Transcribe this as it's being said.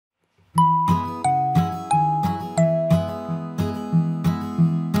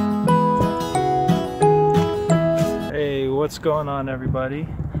what's going on, everybody?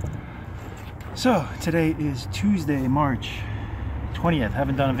 So today is Tuesday, March 20th.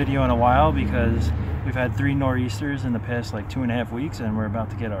 Haven't done a video in a while because we've had 3 nor'easters in the past like 2.5 weeks, and we're about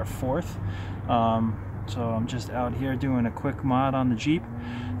to get our 4th. So I'm just out here doing a quick mod on the Jeep,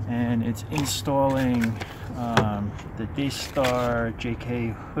 and it's installing the Daystar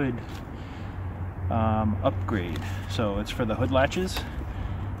JK Hood upgrade. So it's for the hood latches.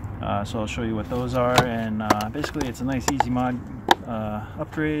 So I'll show you what those are, and basically it's a nice easy mod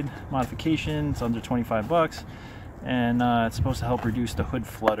upgrade modification. It's under 25 bucks, and it's supposed to help reduce the hood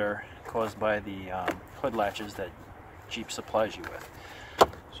flutter caused by the hood latches that Jeep supplies you with.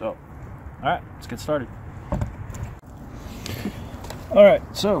 So alright, let's get started. Alright,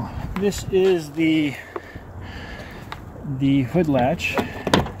 so this is the hood latch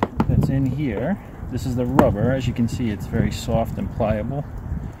that's in here. This is the rubber. As you can see, it's very soft and pliable.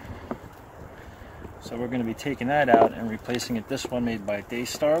 So we're going to be taking that out and replacing it. This one made by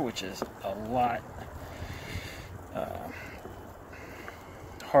Daystar, which is a lot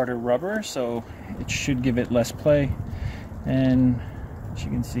harder rubber, so it should give it less play. And as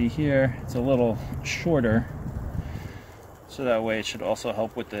you can see here, it's a little shorter, so that way it should also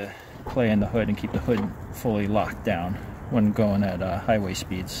help with the play in the hood and keep the hood fully locked down when going at highway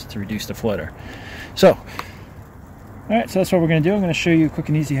speeds to reduce the flutter. So alright, so that's what we're going to do. I'm going to show you quick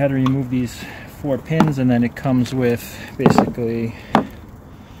and easy how to remove these 4 pins, and then it comes with basically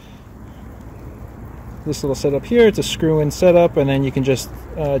this little setup here. It's a screw-in setup, and then you can just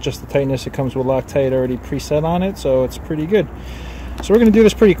adjust the tightness. It comes with Loctite already preset on it, so it's pretty good. So we're going to do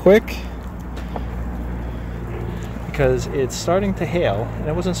this pretty quick because it's starting to hail, and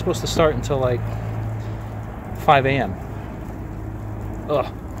it wasn't supposed to start until like 5 a.m.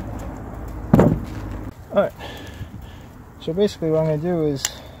 Ugh. Alright, so basically what I'm going to do is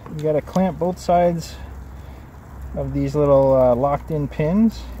you got to clamp both sides of these little locked-in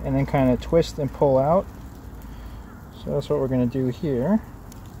pins and then kind of twist and pull out. So that's what we're going to do here.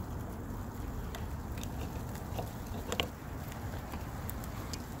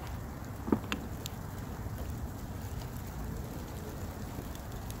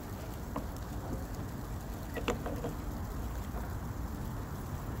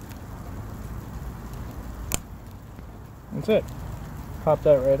 That's it. Pop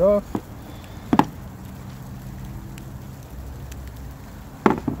that right off.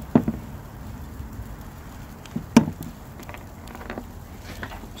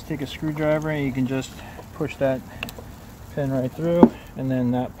 Just take a screwdriver and you can just push that pin right through, and then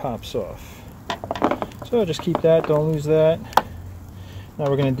that pops off. So just keep that, don't lose that.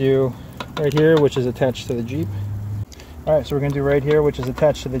 Now we're going to do right here, which is attached to the Jeep. Alright, so we're going to do right here, which is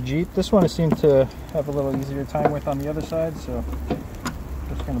attached to the Jeep. This one I seem to have a little easier time with on the other side, so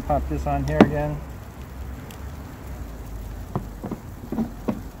just going to pop this on here again.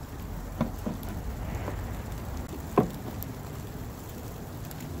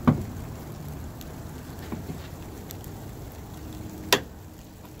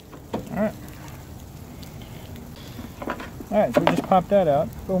 Alright. Alright, so we just pop that out.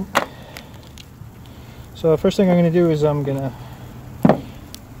 Boom. So the first thing I'm going to do is I'm going to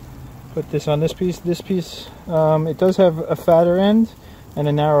put this on this piece. This piece, it does have a fatter end and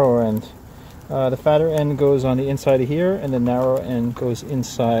a narrower end. The fatter end goes on the inside of here, and the narrow end goes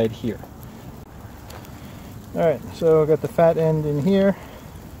inside here. Alright, so I've got the fat end in here.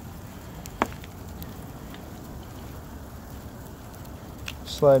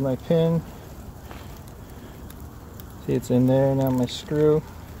 Slide my pin. See, it's in there. Now my screw.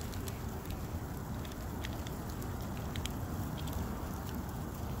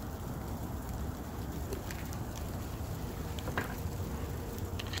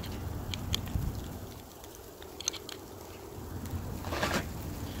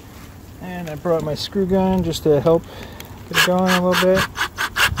 And I brought my screw gun just to help get it going a little bit.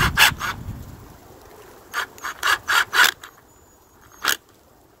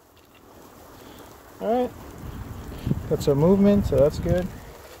 Alright, got some movement, so that's good.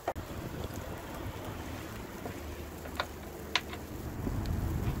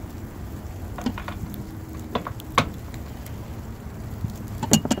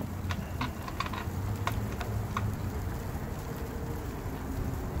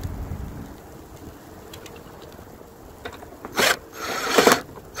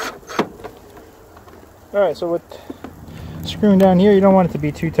 Alright, so with screwing down here, you don't want it to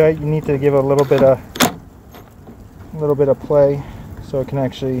be too tight. You need to give a little bit of play so it can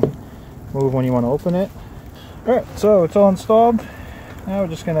actually move when you want to open it. Alright, so it's all installed. Now we're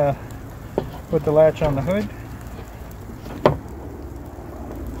just going to put the latch on the hood.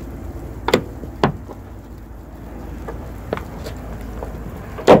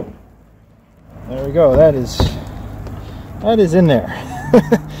 you go. That is in there.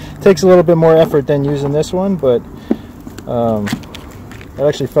 Takes a little bit more effort than using this one, but it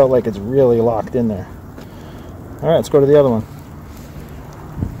actually felt like it's really locked in there. All right, let's go to the other one.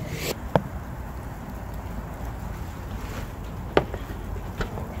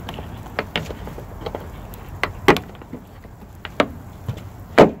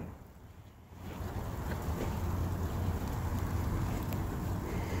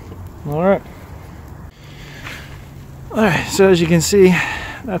 All right, so as you can see,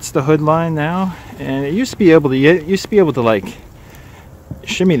 that's the hood line now, and it used to be able to like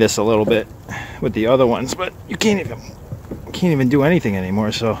shimmy this a little bit with the other ones, but you can't even do anything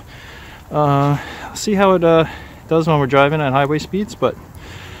anymore. So see how it does when we're driving at highway speeds. But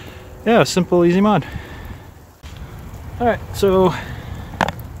yeah, simple, easy mod. All right, so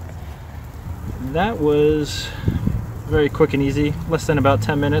that was very quick and easy, less than about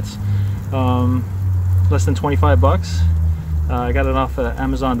 10 minutes, less than 25 bucks. I got it off of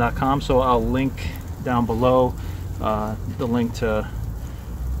Amazon.com, so I'll link down below the link to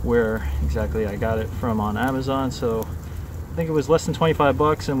where exactly I got it from on Amazon. So I think it was less than 25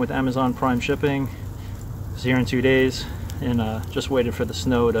 bucks, and with Amazon Prime shipping, it's here in 2 days, and just waited for the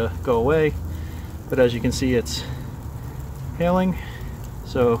snow to go away. But as you can see, it's hailing,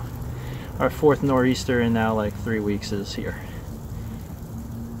 so our 4th nor'easter in now like 3 weeks is here.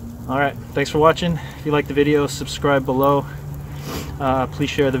 Alright, thanks for watching. If you liked the video, subscribe below. Please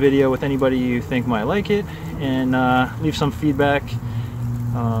share the video with anybody you think might like it, and leave some feedback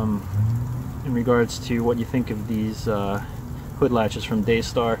in regards to what you think of these hood latches from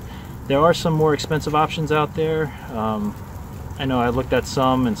Daystar. There are some more expensive options out there. I know I looked at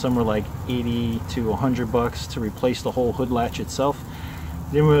some, and some were like 80 to 100 bucks to replace the whole hood latch itself.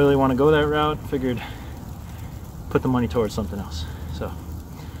 Didn't really want to go that route. Figured put the money towards something else. So,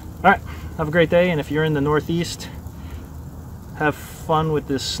 alright, have a great day, and if you're in the Northeast, have fun with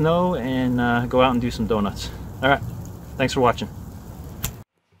this snow, and go out and do some donuts. Alright, thanks for watching.